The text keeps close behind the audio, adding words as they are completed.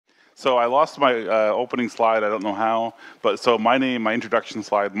So I lost my opening slide. I don't know how, but so my introduction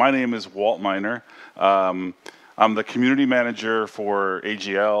slide. My name is Walt Miner. I'm the community manager for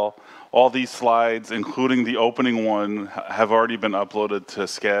AGL. All these slides, including the opening one, have already been uploaded to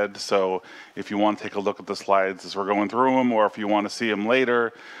Sched. So if you want to take a look at the slides as we're going through them, or if you want to see them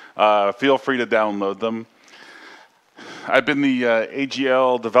later, feel free to download them. I've been the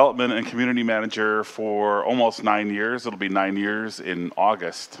AGL development and community manager for almost 9 years. It'll be 9 years in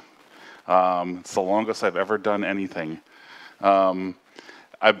August. It's the longest I've ever done anything. I'm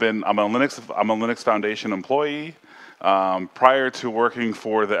a Linux Foundation employee. Prior to working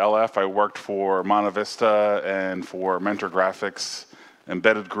for the LF, I worked for Monta Vista and for Mentor Graphics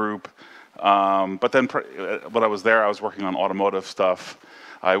Embedded Group. But then when I was there, I was working on automotive stuff.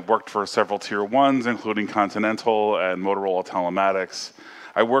 I worked for several tier 1s, including Continental and Motorola Telematics.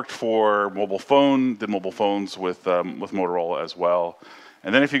 I worked for did mobile phones with Motorola as well.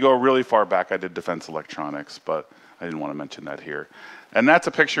 And then if you go really far back, I did defense electronics, but I didn't want to mention that here. And that's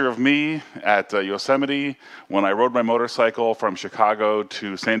a picture of me at Yosemite when I rode my motorcycle from Chicago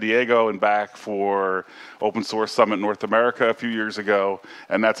to San Diego and back for Open Source Summit North America a few years ago.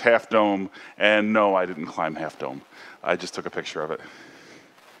 And that's Half Dome. And no, I didn't climb Half Dome. I just took a picture of it.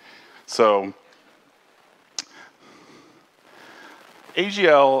 So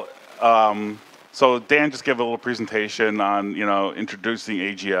AGL, so Dan just gave a little presentation on, introducing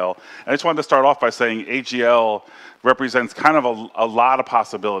AGL. And I just wanted to start off by saying AGL represents kind of a lot of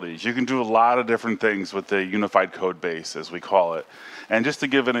possibilities. You can do a lot of different things with the unified code base, as we call it. And just to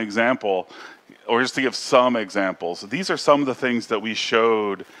give an example, or just to give some examples, these are some of the things that we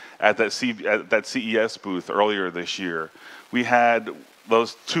showed at that CES booth earlier this year. We had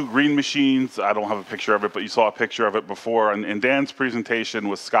those 2 green machines. I don't have a picture of it, but you saw a picture of it before. And in Dan's presentation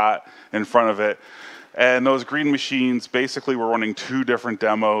with Scott in front of it. And those green machines basically were running 2 different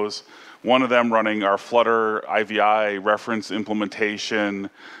demos. One of them running our Flutter IVI reference implementation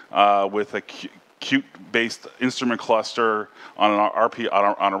with a Qt-based instrument cluster on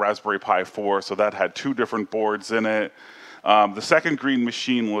a Raspberry Pi 4. So that had 2 different boards in it. The second green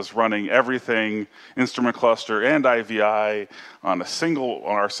machine was running everything, instrument cluster and IVI, on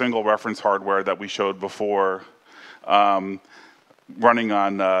our single reference hardware that we showed before, running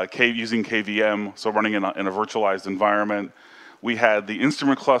on using KVM, so running in a virtualized environment. We had the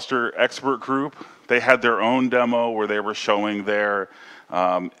instrument cluster expert group. They had their own demo where they were showing their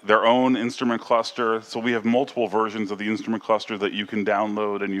own instrument cluster. So we have multiple versions of the instrument cluster that you can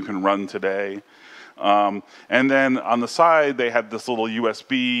download and you can run today. And then on the side, they had this little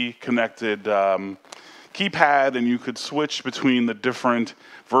USB connected keypad, and you could switch between the different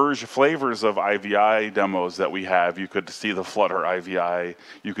flavors of IVI demos that we have. You could see the Flutter IVI,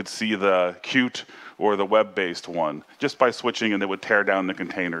 you could see the Qt or the web-based one, just by switching, and it would tear down the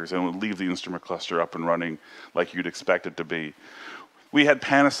containers and would leave the instrument cluster up and running like you'd expect it to be. We had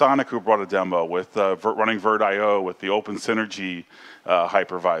Panasonic who brought a demo with running VirtIO with the Open Synergy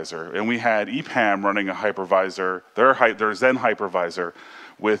hypervisor. And we had EPAM running a hypervisor, their Zen hypervisor,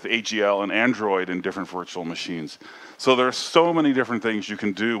 with AGL and Android in different virtual machines. So there's so many different things you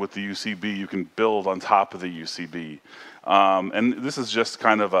can do with the UCB. You can build on top of the UCB. And this is just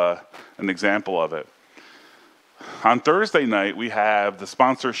kind of an example of it. On Thursday night, we have the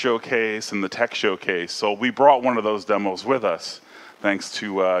sponsor showcase and the tech showcase. So we brought one of those demos with us, thanks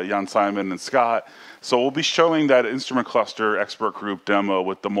to Jan Simon and Scott. So we'll be showing that instrument cluster expert group demo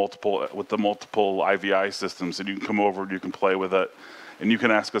with the multiple IVI systems, and you can come over and you can play with it, and you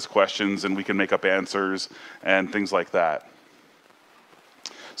can ask us questions, and we can make up answers and things like that.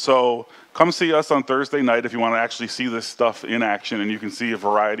 So come see us on Thursday night if you want to actually see this stuff in action, and you can see a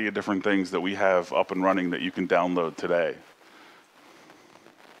variety of different things that we have up and running that you can download today.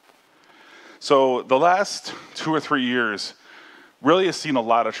 So the last 2 or 3 years really has seen a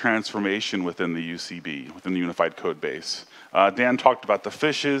lot of transformation within the UCB, within the Unified Code Base. Dan talked about the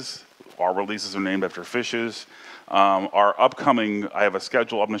fishes. Our releases are named after fishes. Our upcoming, I have a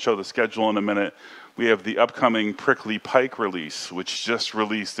schedule, I'm going to show the schedule in a minute. We have the upcoming Prickly Pike release, which just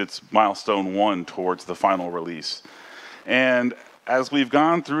released its milestone 1 towards the final release. And as we've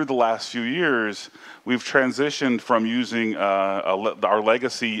gone through the last few years, we've transitioned from using our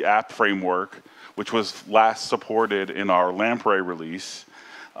legacy app framework, which was last supported in our Lamprey release.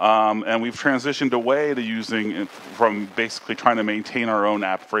 And we've transitioned away to from basically trying to maintain our own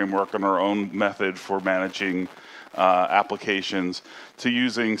app framework and our own method for managing applications to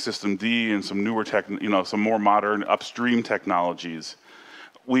using systemd and some newer some more modern upstream technologies.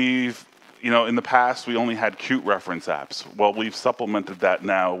 We've, in the past, we only had Qt reference apps. Well, we've supplemented that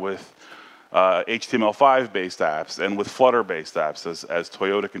now with HTML5 based apps, and with Flutter based apps as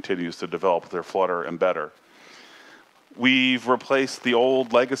Toyota continues to develop their Flutter embedder. We've replaced the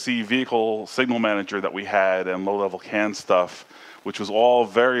old legacy vehicle signal manager that we had and low-level CAN stuff, which was all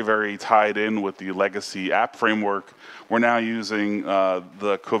very, very tied in with the legacy app framework. We're now using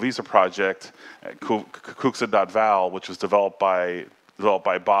the Covisa project, Cuxa.val, which was developed by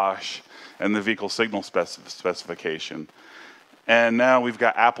Bosch, and the vehicle signal specification. And now we've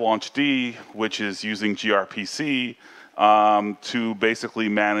got App Launch D, which is using gRPC to basically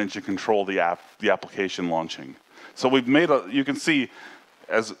manage and control the application launching. So we've made you can see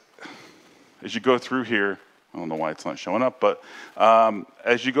as you go through here, I don't know why it's not showing up, but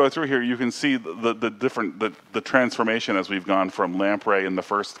as you go through here, you can see the transformation as we've gone from Lamprey in the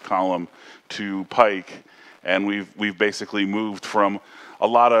first column to Pike, and we've basically moved from a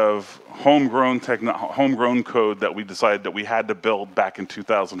lot of homegrown code that we decided that we had to build back in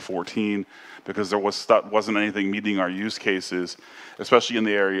 2014 because there wasn't anything meeting our use cases, especially in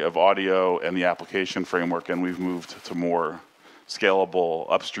the area of audio and the application framework, and we've moved to more scalable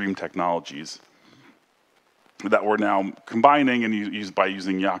upstream technologies that we're now combining and used by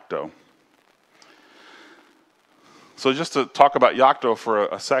using Yocto. So just to talk about Yocto for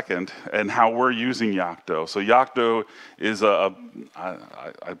a second and how we're using Yocto. So Yocto is I'm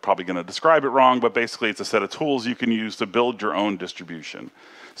probably going to describe it wrong, but basically it's a set of tools you can use to build your own distribution.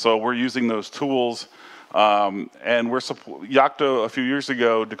 So we're using those tools, and Yocto a few years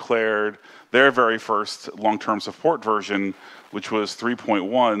ago declared their very first long-term support version, which was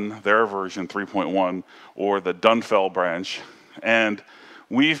 3.1, their version 3.1, or the Dunfell branch. And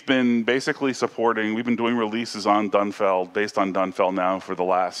we've been basically we've been doing releases on Dunfell, based on Dunfell now for the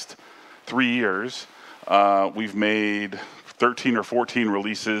last 3 years. We've made 13 or 14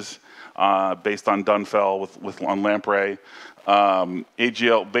 releases based on Dunfell on Lamprey.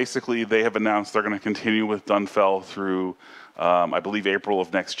 AGL, basically they have announced they're going to continue with Dunfell through, I believe, April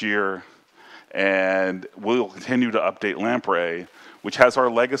of next year. And we'll continue to update Lamprey, which has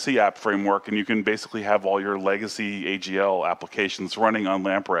our legacy app framework, and you can basically have all your legacy AGL applications running on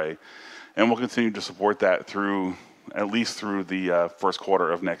Lamprey. And we'll continue to support that at least through the first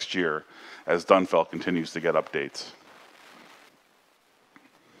quarter of next year as Dunfell continues to get updates.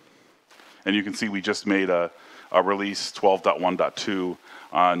 And you can see we just made a release 12.1.2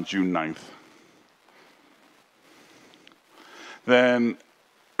 on June 9th. Then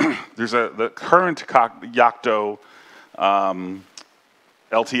there's the current Yocto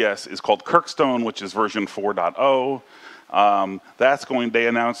LTS is called Kirkstone, which is version 4.0. They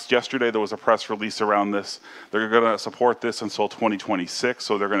announced yesterday, there was a press release around this. They're going to support this until 2026,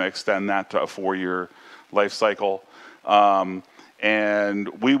 so they're going to extend that to a 4-year life cycle. And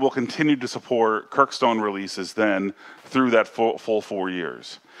we will continue to support Kirkstone releases then through that full 4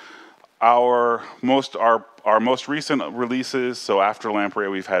 years. Our most recent releases, so after Lamprey,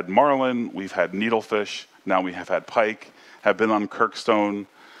 we've had Marlin, we've had Needlefish, now we have had Pike, have been on Kirkstone.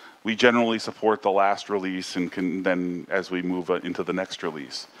 We generally support the last release and can then as we move into the next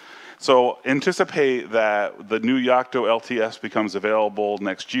release. So anticipate that the new Yocto LTS becomes available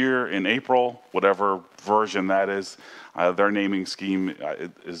next year in April, whatever version that is. Their naming scheme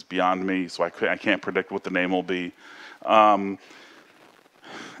is beyond me, so I can't predict what the name will be.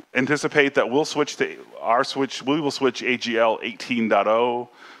 Anticipate that we will switch AGL 18.0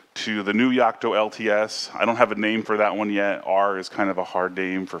 to the new Yocto LTS. I don't have a name for that one yet. R is kind of a hard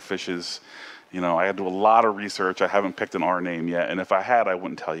name for fishes. You know, I had to do a lot of research. I haven't picked an R name yet, and if I had, I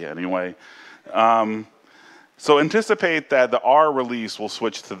wouldn't tell you anyway. So anticipate that the R release will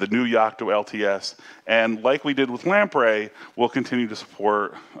switch to the new Yocto LTS, and like we did with Lamprey, we'll continue to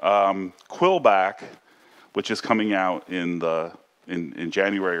support Quillback, which is coming out in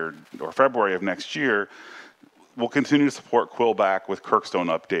January or February of next year. We'll continue to support Quillback with Kirkstone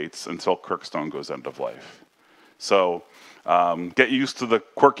updates until Kirkstone goes end of life. So get used to the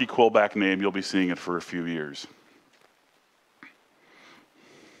quirky Quillback name. You'll be seeing it for a few years.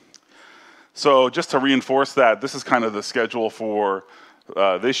 So just to reinforce that, this is kind of the schedule for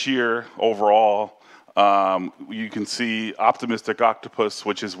this year overall. You can see Optimistic Octopus,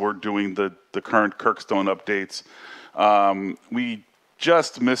 which is we're doing the current Kirkstone updates. We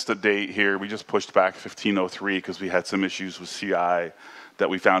just missed a date here. We just pushed back 1503 because we had some issues with CI that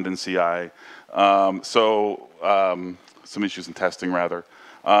we found in CI. Some issues in testing rather.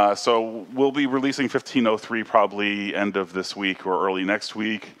 So we'll be releasing 1503 probably end of this week or early next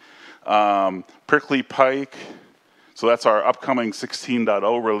week. Prickly Pike, so that's our upcoming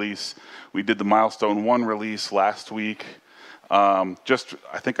 16.0 release. We did the Milestone 1 release last week. I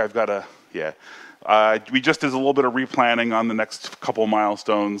think I've got we just did a little bit of replanning on the next couple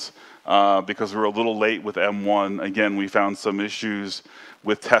milestones. because we were a little late with M1. Again, we found some issues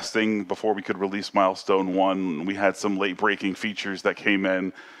with testing before we could release milestone 1. We had some late breaking features that came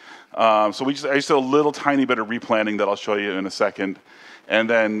in. So I just did a little tiny bit of replanning that I'll show you in a second. And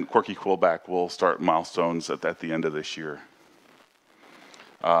then Quirky Quillback will start milestones at the end of this year.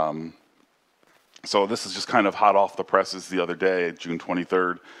 So this is just kind of hot off the presses the other day, June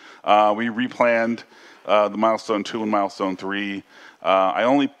 23rd. We replanned the milestone 2 and milestone 3.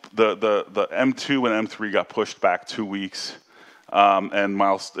 The M2 and M3 got pushed back 2 weeks. And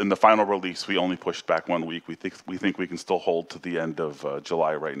in the final release, we only pushed back 1 week. We think we can still hold to the end of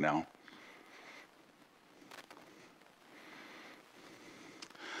July right now.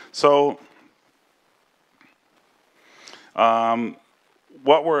 So, in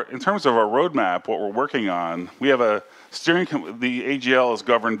terms of our roadmap, what we're working on, we have a the AGL is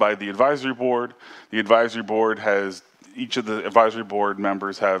governed by the advisory board. The advisory board each of the advisory board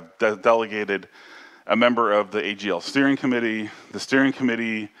members have delegated a member of the AGL steering committee. The steering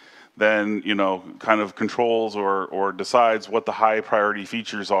committee then, kind of controls or decides what the high priority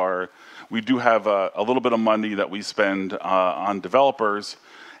features are. We do have a little bit of money that we spend on developers.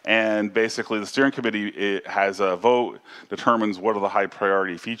 And basically, the steering committee has a vote, determines what are the high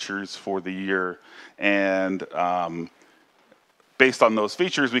priority features for the year, and based on those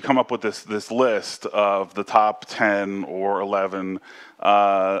features, we come up with this list of the top 10 or 11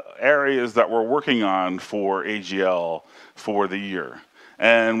 areas that we're working on for AGL for the year.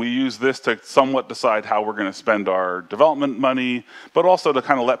 And we use this to somewhat decide how we're going to spend our development money, but also to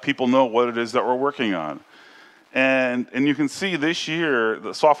kind of let people know what it is that we're working on. And you can see this year,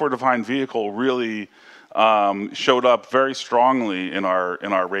 the software-defined vehicle really showed up very strongly in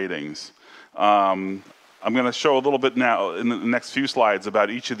our ratings. I'm going to show a little bit now in the next few slides about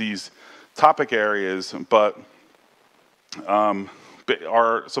each of these topic areas, but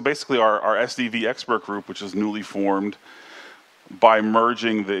so basically our SDV expert group, which is newly formed by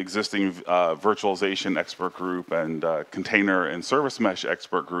merging the existing virtualization expert group and container and service mesh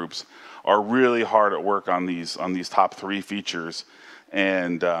expert groups, are really hard at work on these top 3 features.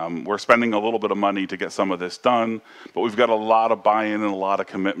 And we're spending a little bit of money to get some of this done, but we've got a lot of buy-in and a lot of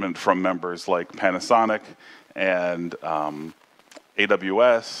commitment from members like Panasonic and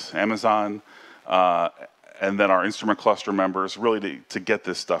AWS, Amazon, and then our instrument cluster members, really to get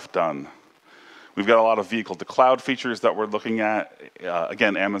this stuff done. We've got a lot of vehicle-to-cloud features that we're looking at.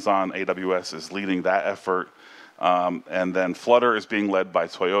 Again, Amazon, AWS is leading that effort. And then Flutter is being led by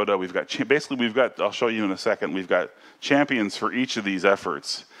Toyota. I'll show you in a second, we've got champions for each of these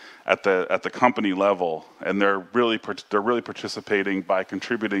efforts at the company level, and they're really participating by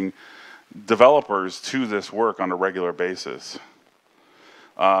contributing developers to this work on a regular basis.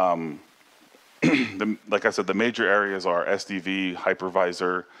 Like I said, the major areas are SDV,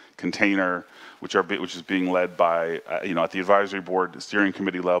 hypervisor, container, which is being led by at the advisory board, steering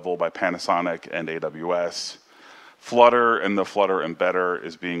committee level by Panasonic and AWS. Flutter and the Flutter embedder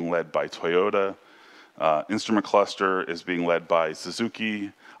is being led by Toyota. Instrument cluster is being led by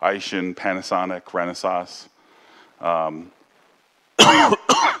Suzuki, Aishin, Panasonic, Renesas.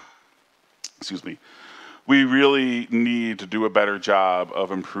 Excuse me. We really need to do a better job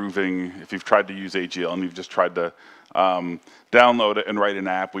of improving. If you've tried to use AGL and you've just tried to download it and write an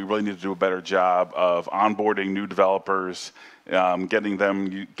app, we really need to do a better job of onboarding new developers, getting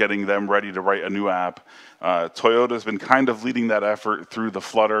them ready to write a new app. Toyota's been kind of leading that effort through the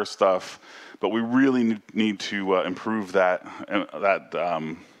Flutter stuff, but we really need to improve that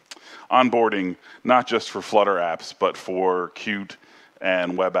onboarding, not just for Flutter apps, but for Qt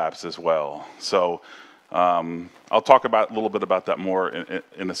and web apps as well. So I'll talk a little bit about that more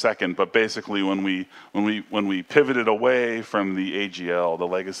in a second. But basically, when we pivoted away from the AGL, the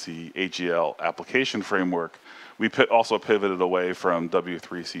legacy AGL application framework, we also pivoted away from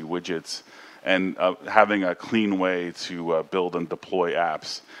W3C widgets and having a clean way to build and deploy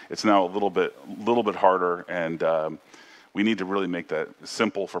apps. It's now a little bit harder, and we need to really make that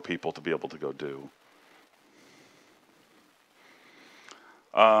simple for people to be able to go do.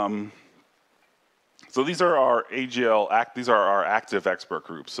 So these are our these are our active expert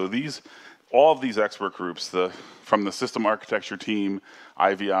groups. So all of these expert groups, from the system architecture team,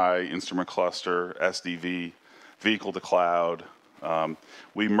 IVI, instrument cluster, SDV, vehicle to cloud.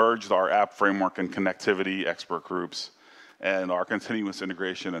 We merged our app framework and connectivity expert groups and our continuous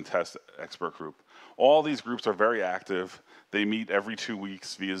integration and test expert group. All these groups are very active. They meet every 2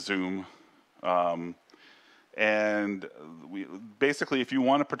 weeks via Zoom. And basically, if you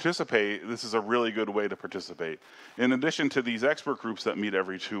want to participate, this is a really good way to participate. In addition to these expert groups that meet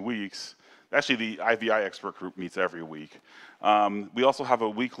every 2 weeks, Actually, the IVI expert group meets every week. We also have a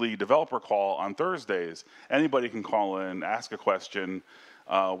weekly developer call on Thursdays. Anybody can call in, ask a question.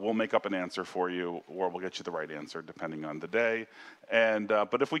 We'll make up an answer for you, or we'll get you the right answer depending on the day.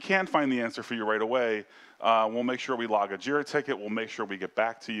 But if we can't find the answer for you right away, we'll make sure we log a JIRA ticket. We'll make sure we get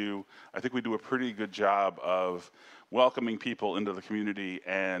back to you. I think we do a pretty good job of welcoming people into the community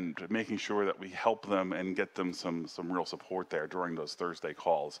and making sure that we help them and get them some real support there during those Thursday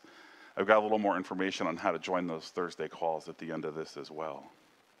calls. I've got a little more information on how to join those Thursday calls at the end of this as well.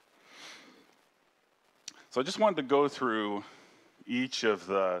 So I just wanted to go through each of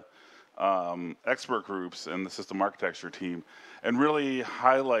the expert groups and the system architecture team and really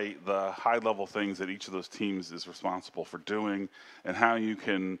highlight the high-level things that each of those teams is responsible for doing, and how you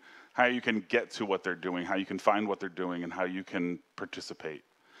can get to what they're doing, how you can find what they're doing, and how you can participate.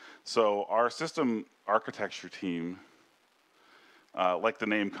 So our system architecture team, like the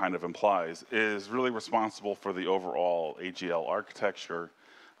name kind of implies, is really responsible for the overall AGL architecture.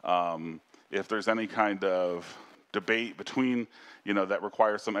 If there's any kind of debate between, that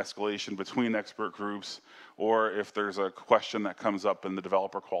requires some escalation between expert groups, or if there's a question that comes up in the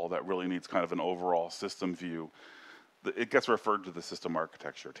developer call that really needs kind of an overall system view, it gets referred to the system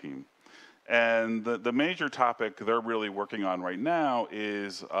architecture team. And the major topic they're really working on right now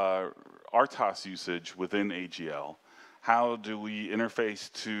is RTOS usage within AGL. How do we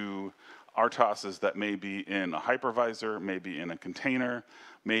interface to RTOSes that may be in a hypervisor, maybe in a container,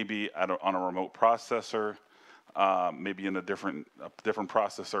 maybe on a remote processor, maybe in a different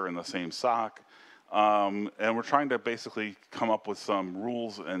processor in the same SOC. And we're trying to basically come up with some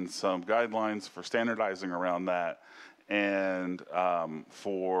rules and some guidelines for standardizing around that, and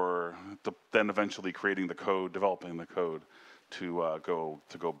then eventually creating the code, developing the code to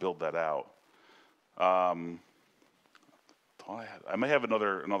go build that out. I may have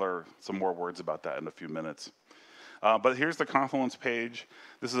some more words about that in a few minutes. But here's the Confluence page.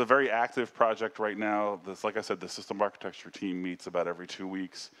 This is a very active project right now. Like I said, the system architecture team meets about every 2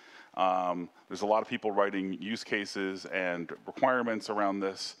 weeks. There's a lot of people writing use cases and requirements around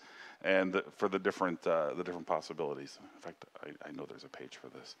this, and for the different possibilities. In fact, I know there's a page for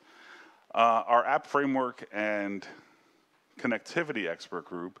this. Our app framework and connectivity expert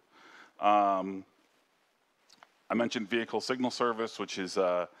group. I mentioned vehicle signal service, which is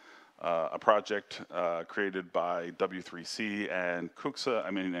a project created by W3C and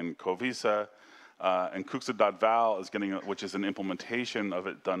Covisa, and Kuxa.val is which is an implementation of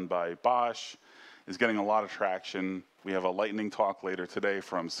it done by Bosch, is getting a lot of traction. We have a lightning talk later today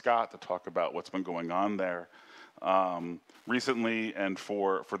from Scott to talk about what's been going on there recently, and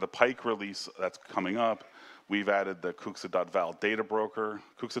for the Pike release that's coming up, we've added the Kuxa.val data broker.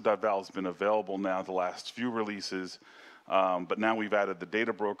 Kuxa.val has been available now the last few releases. But now we've added the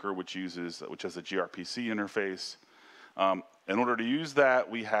data broker, which has a gRPC interface. In order to use that,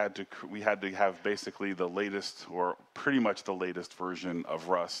 we had to have basically the latest, or pretty much the latest version of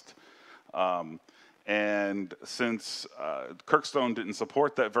Rust. And since Kirkstone didn't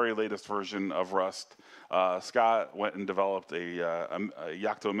support that very latest version of Rust, Scott went and developed a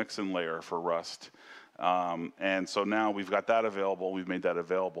Yocto mixin layer for Rust. And so now we've got that available. We've made that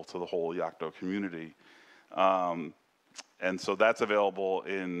available to the whole Yocto community. And so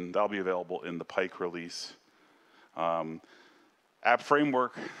that'll be available in the Pike release. App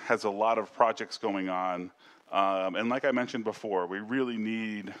Framework has a lot of projects going on. And like I mentioned before, we really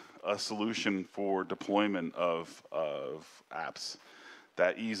need a solution for deployment of apps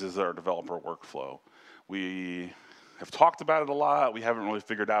that eases our developer workflow. We have talked about it a lot. We haven't really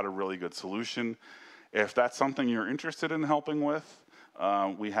figured out a really good solution. If that's something you're interested in helping with,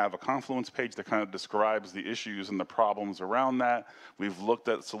 we have a Confluence page that kind of describes the issues and the problems around that. We've looked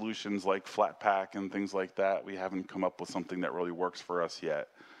at solutions like Flatpak and things like that. We haven't come up with something that really works for us yet.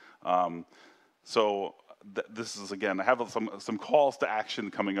 This is, again, I have some calls to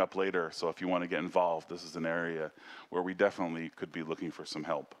action coming up later, so if you want to get involved, this is an area where we definitely could be looking for some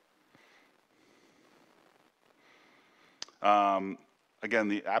help. Again,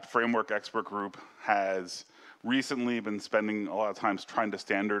 the App Framework Expert Group has recently been spending a lot of times trying to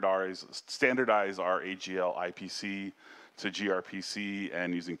standardize our AGL IPC to gRPC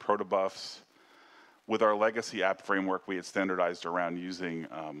and using protobufs. With our legacy app framework, we had standardized around using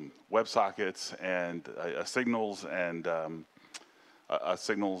WebSockets and a signal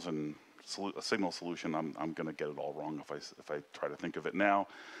solution. I'm going to get it all wrong if I try to think of it now.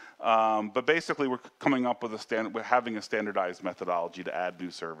 But basically, we're coming up with we're having a standardized methodology to add new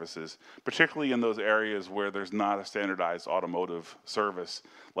services, particularly in those areas where there's not a standardized automotive service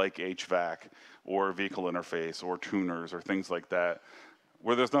like HVAC or vehicle interface or tuners or things like that.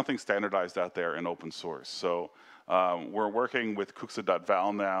 where there's nothing standardized out there in open source. So we're working with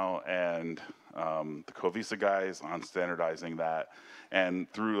Kuxa.val now and the Covisa guys on standardizing that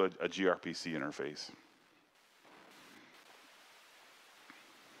and through a gRPC interface.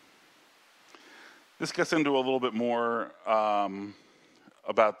 This gets into a little bit more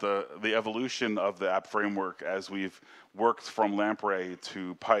about the evolution of the app framework as we've worked from Lamprey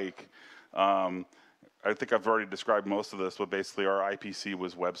to Pike. I think I've already described most of this, but basically our IPC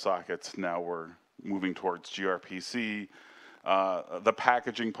was WebSockets. Now we're moving towards gRPC. The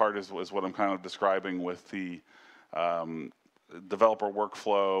packaging part is what I'm kind of describing with the developer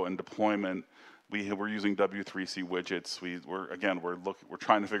workflow and deployment. We're using W3C widgets. We're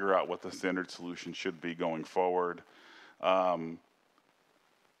trying to figure out what the standard solution should be going forward.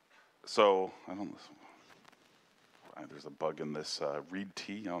 So I don't know. There's a bug in this read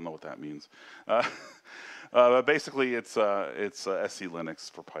T. I don't know what that means. But basically, it's SC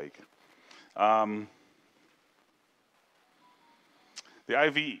Linux for Pike.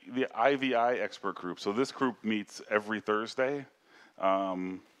 The IVI expert group. So this group meets every Thursday.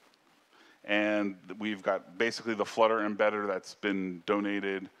 And we've got basically the Flutter embedder that's been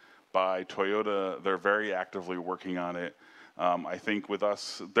donated by Toyota. They're very actively working on it. I think with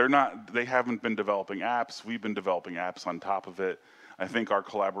us, they haven't been developing apps. We've been developing apps on top of it. I think our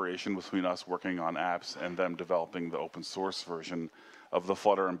collaboration between us working on apps and them developing the open source version of the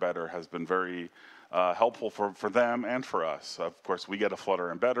Flutter embedder has been very helpful for them and for us. Of course, we get a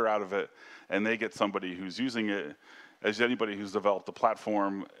Flutter embedder out of it, and they get somebody who's using it. As anybody who's developed a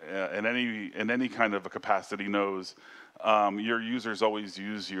platform in any kind of a capacity knows, your users always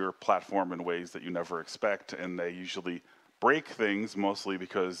use your platform in ways that you never expect, and they usually break things mostly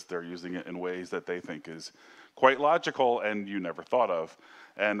because they're using it in ways that they think is quite logical and you never thought of.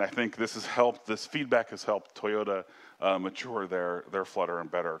 And I think this feedback has helped Toyota mature their Flutter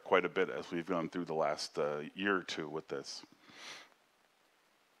embedder quite a bit as we've gone through the last year or two with this.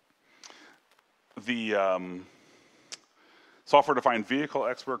 The software-defined vehicle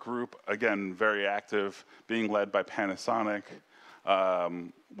expert group, again, very active, being led by Panasonic,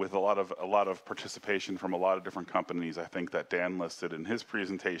 with a lot of participation from a lot of different companies. I think that Dan listed in his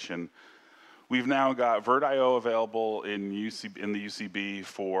presentation. We've now got VirtIO available in the UCB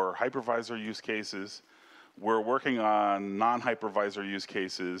for hypervisor use cases. We're working on non-hypervisor use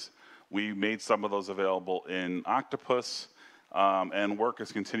cases. We made some of those available in Octopus. And work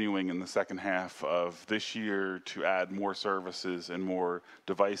is continuing in the second half of this year to add more services and more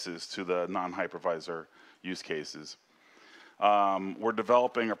devices to the non-hypervisor use cases. We're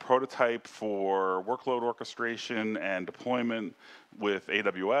developing a prototype for workload orchestration and deployment with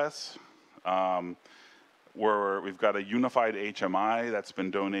AWS. Where we've got a unified HMI that's been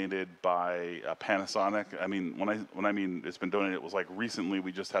donated by Panasonic. I mean, when I mean it's been donated, it was like recently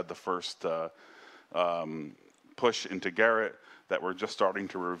we just had the first push into Garrett that we're just starting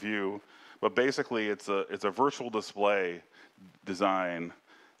to review. But basically, it's a virtual display design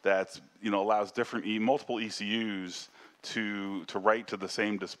that allows multiple ECUs to write to the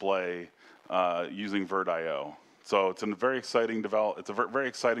same display using VirtIO. So it's a very exciting very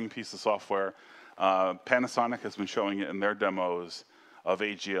exciting piece of software. Panasonic has been showing it in their demos of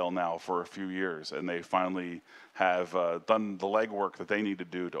AGL now for a few years, and they finally have done the legwork that they need to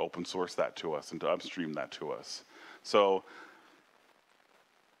do to open source that to us and to upstream that to us. So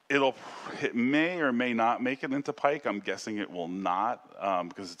it may or may not make it into Pike. I'm guessing it will not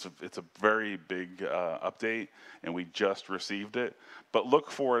because it's a very big update, and we just received it. But look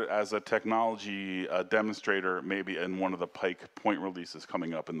for it as a technology demonstrator, maybe in one of the Pike point releases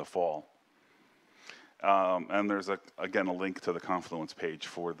coming up in the fall. And there's again a link to the Confluence page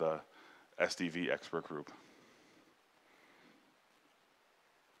for the SDV expert group.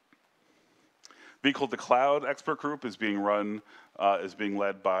 Vehicle to Cloud expert group is being led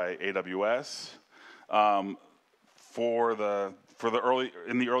by AWS. In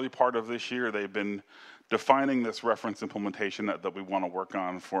the early part of this year, they've been defining this reference implementation that we want to work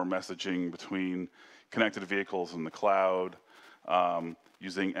on for messaging between connected vehicles and the cloud,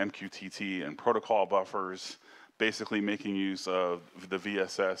 using MQTT and protocol buffers, basically making use of the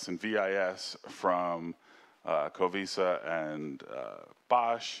VSS and VIS from Covisa and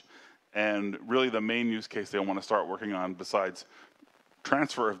Bosch. And really the main use case they want to start working on, besides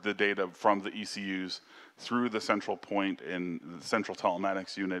transfer of the data from the ECUs through the central point in the central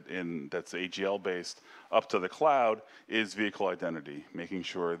telematics unit that's AGL based up to the cloud, is vehicle identity, making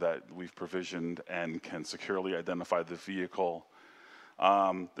sure that we've provisioned and can securely identify the vehicle.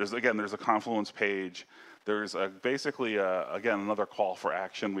 There's a Confluence page. There's basically, again, another call for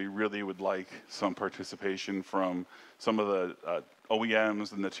action. We really would like some participation from some of the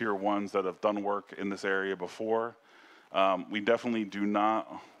OEMs and the tier ones that have done work in this area before. We definitely do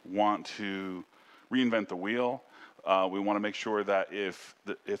not want to reinvent the wheel. We want to make sure that if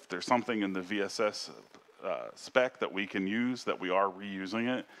there's something in the VSS spec that we can use, that we are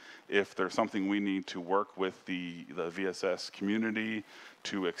reusing it. If there's something we need to work with the VSS community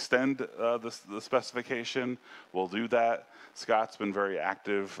to extend the specification, we'll do that. Scott's been very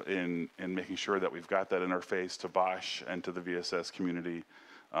active in making sure that we've got that interface to Bosch and to the VSS community.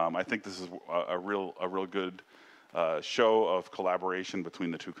 I think this is a real good show of collaboration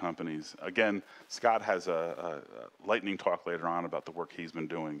between the two companies. Again, Scott has a lightning talk later on about the work he's been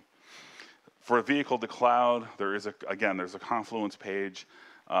doing. For vehicle to cloud, there's a Confluence page.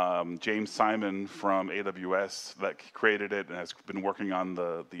 James Simon from AWS that created it and has been working on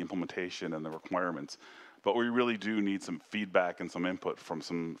the implementation and the requirements. But we really do need some feedback and some input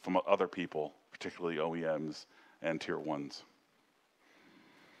from other people, particularly OEMs and tier ones.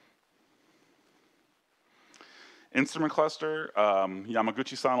 Instrument cluster,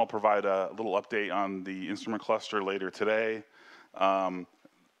 Yamaguchi-san will provide a little update on the instrument cluster later today.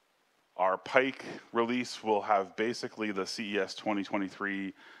 Our Pike release will have basically the CES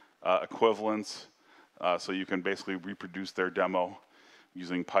 2023 equivalents, so you can basically reproduce their demo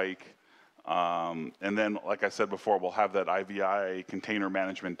using Pike. And then, like I said before, we'll have that IVI container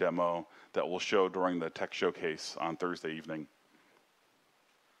management demo that we'll show during the tech showcase on Thursday evening.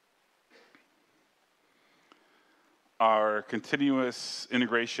 Our continuous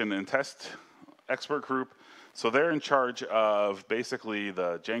integration and test expert group, so they're in charge of basically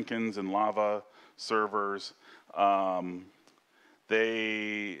the Jenkins and Lava servers.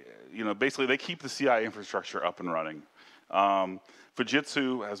 Basically they keep the CI infrastructure up and running.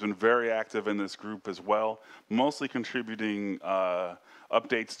 Fujitsu has been very active in this group as well, mostly contributing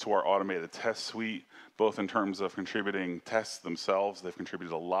updates to our automated test suite, both in terms of contributing tests themselves. They've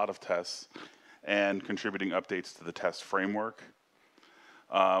contributed a lot of tests and contributing updates to the test framework.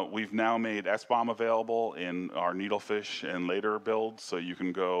 We've now made SBOM available in our Needlefish and later builds, so you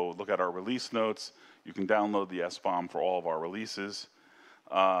can go look at our release notes. You can download the SBOM for all of our releases.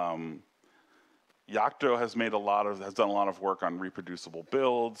 Yocto has done a lot of work on reproducible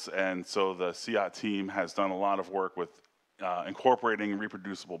builds, and so the CIAT team has done a lot of work with incorporating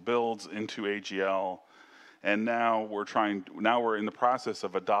reproducible builds into AGL. And now we're in the process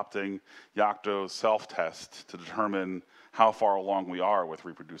of adopting Yocto's self-test to determine how far along we are with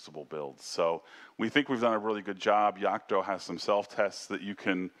reproducible builds. So we think we've done a really good job. Yocto has some self-tests that you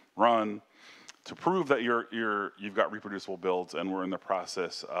can run to prove that you've got reproducible builds, and we're in the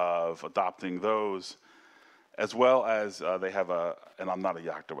process of adopting those, as well as they have and I'm not a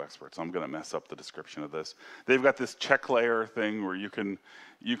Yocto expert, so I'm going to mess up the description of this. They've got this check layer thing where you can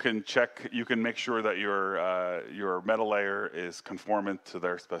make sure that your meta layer is conformant to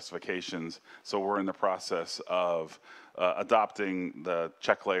their specifications. So we're in the process of adopting the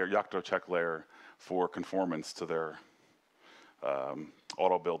check layer, Yocto check layer, for conformance to their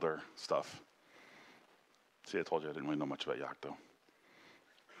auto builder stuff. See, I told you I didn't really know much about Yocto.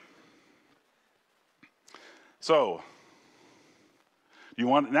 So,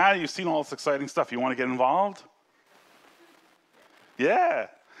 now you've seen all this exciting stuff, you want to get involved? Yeah.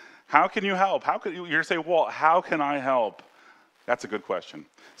 How can you help? You're going to say, Walt, how can I help? That's a good question.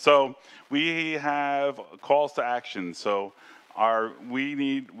 So we have calls to action. So we're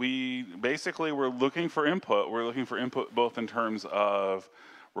looking for input. We're looking for input both in terms of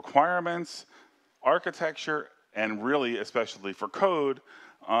requirements, architecture, and really especially for code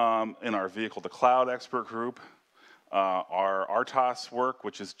in our vehicle to cloud expert group. Our RTOS work,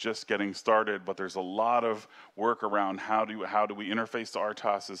 which is just getting started, but there's a lot of work around how do we interface to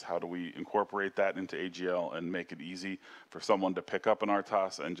RTOSs, how do we incorporate that into AGL and make it easy for someone to pick up an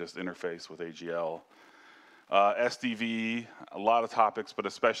RTOS and just interface with AGL. SDV, a lot of topics, but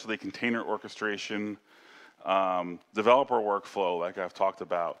especially container orchestration, developer workflow, like I've talked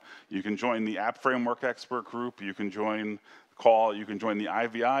about. You can join the app framework expert group. You can join the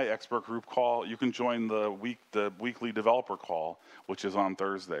IVI expert group call. You can join the weekly developer call, which is on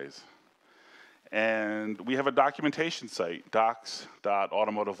Thursdays. And we have a documentation site,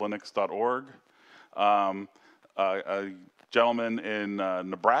 docs.automotivelinux.org. A gentleman in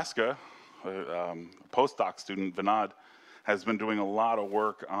Nebraska, a postdoc student, Vinod, has been doing a lot of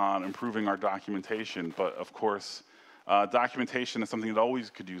work on improving our documentation, but of course, documentation is something that always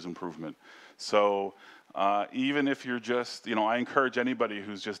could use improvement. So even if you're just, I encourage anybody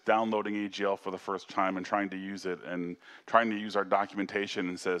who's just downloading AGL for the first time and trying to use it and trying to use our documentation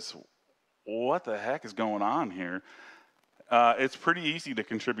and says, what the heck is going on here? It's pretty easy to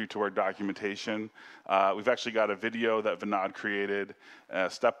contribute to our documentation. We've actually got a video that Vinod created, a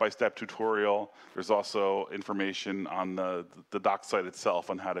step-by-step tutorial. There's also information on the doc site itself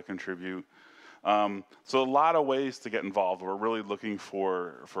on how to contribute. So a lot of ways to get involved. We're really looking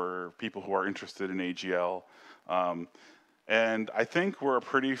for people who are interested in AGL. And I think we're a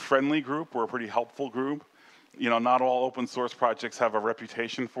pretty friendly group. We're a pretty helpful group. Not all open source projects have a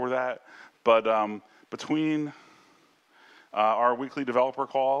reputation for that. But between our weekly developer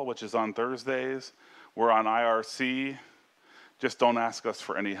call, which is on Thursdays, we're on IRC. Just don't ask us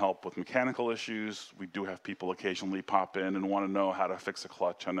for any help with mechanical issues. We do have people occasionally pop in and want to know how to fix a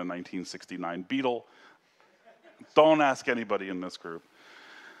clutch on a 1969 Beetle. Don't ask anybody in this group.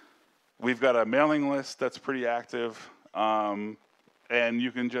 We've got a mailing list that's pretty active. And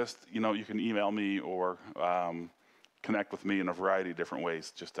you can just, you can email me or connect with me in a variety of different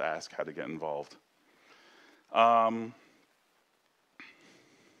ways just to ask how to get involved. Kind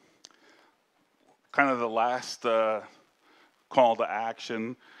of the last call to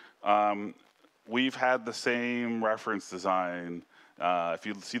action. We've had the same reference design. If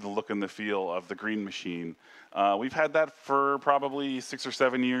you see the look and the feel of the green machine, we've had that for probably 6 or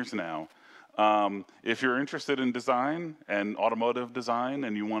 7 years now. If you're interested in design and automotive design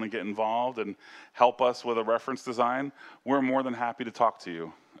and you want to get involved and help us with a reference design, we're more than happy to talk to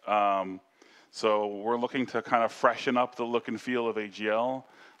you. So we're looking to kind of freshen up the look and feel of AGL.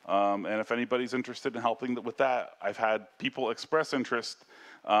 And if anybody's interested in helping with that, I've had people express interest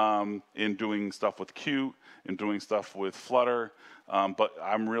in doing stuff with Qt, in doing stuff with Flutter, but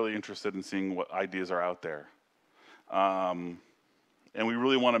I'm really interested in seeing what ideas are out there. And we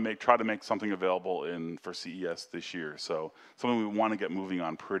really want to try to make something available for CES this year. So something we want to get moving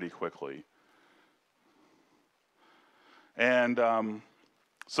on pretty quickly. And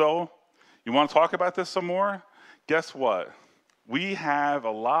so you want to talk about this some more? Guess what? We have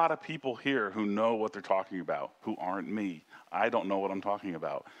a lot of people here who know what they're talking about, who aren't me. I don't know what I'm talking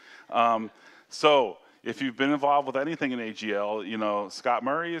about. So if you've been involved with anything in AGL, Scott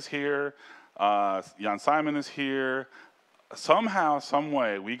Murray is here, Jan Simon is here. Somehow, some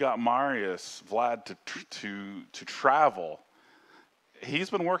way, we got Marius Vlad to travel. He's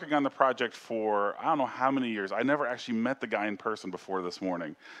been working on the project for I don't know how many years. I never actually met the guy in person before this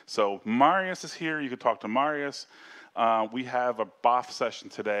morning. So Marius is here. You could talk to Marius. We have a BOF session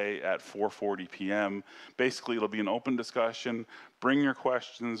today at 4:40 p.m. Basically, it'll be an open discussion. Bring your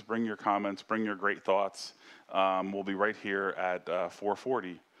questions, bring your comments, bring your great thoughts. We'll be right here at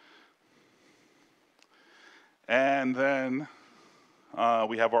 4:40. And then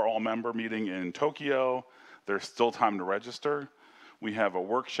we have our all-member meeting in Tokyo. There's still time to register. We have a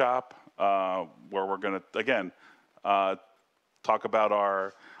workshop where we're going to, again, talk about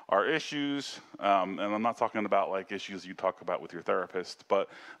our issues. And I'm not talking about like issues you talk about with your therapist, but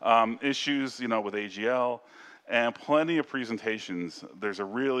issues, with AGL. And plenty of presentations. There's a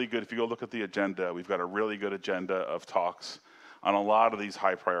really good, if you go look at the agenda, we've got a really good agenda of talks on a lot of these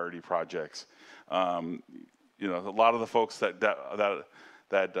high-priority projects. A lot of the folks that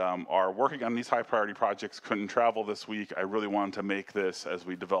are working on these high-priority projects couldn't travel this week. I really wanted to make this, as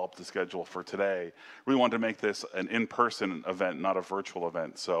we developed the schedule for today, really wanted to make this an in-person event, not a virtual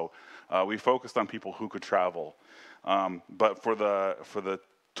event. So we focused on people who could travel. But for the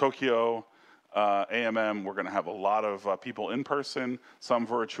Tokyo AMM, we're going to have a lot of people in person, some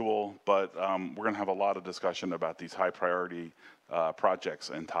virtual, but we're going to have a lot of discussion about these high-priority projects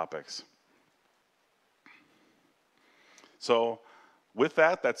and topics. So with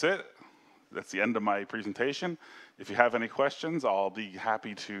that, that's it. That's the end of my presentation. If you have any questions, I'll be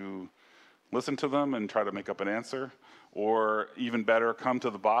happy to listen to them and try to make up an answer. Or even better, come to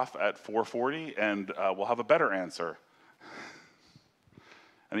the BOF at 4:40 and we'll have a better answer.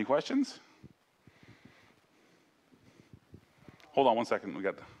 Any questions? Hold on one second, we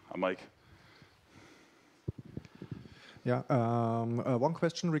got a mic. Yeah, one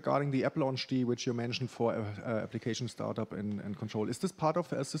question regarding the app launch D, which you mentioned for application startup and control. Is this part of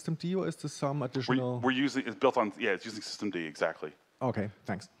systemd, or is this some additional? We're using, it's built on, it's using systemd, exactly. Okay,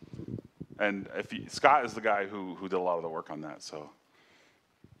 thanks. And Scott is the guy who did a lot of the work on that, so.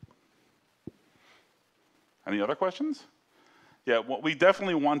 Any other questions? Yeah, what we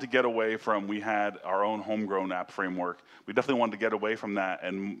definitely want to get away from, we had our own homegrown app framework. We definitely wanted to get away from that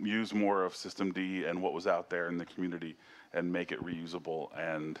and use more of systemd and what was out there in the community and make it reusable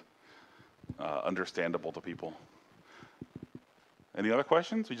and understandable to people. Any other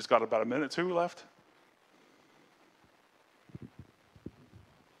questions? We just got about a minute or two left.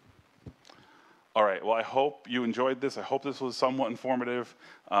 All right, well, I hope you enjoyed this. I hope this was somewhat informative.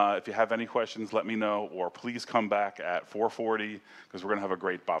 If you have any questions, let me know, or please come back at 4:40, because we're going to have a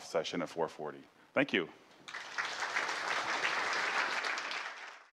great BOF session at 4:40. Thank you.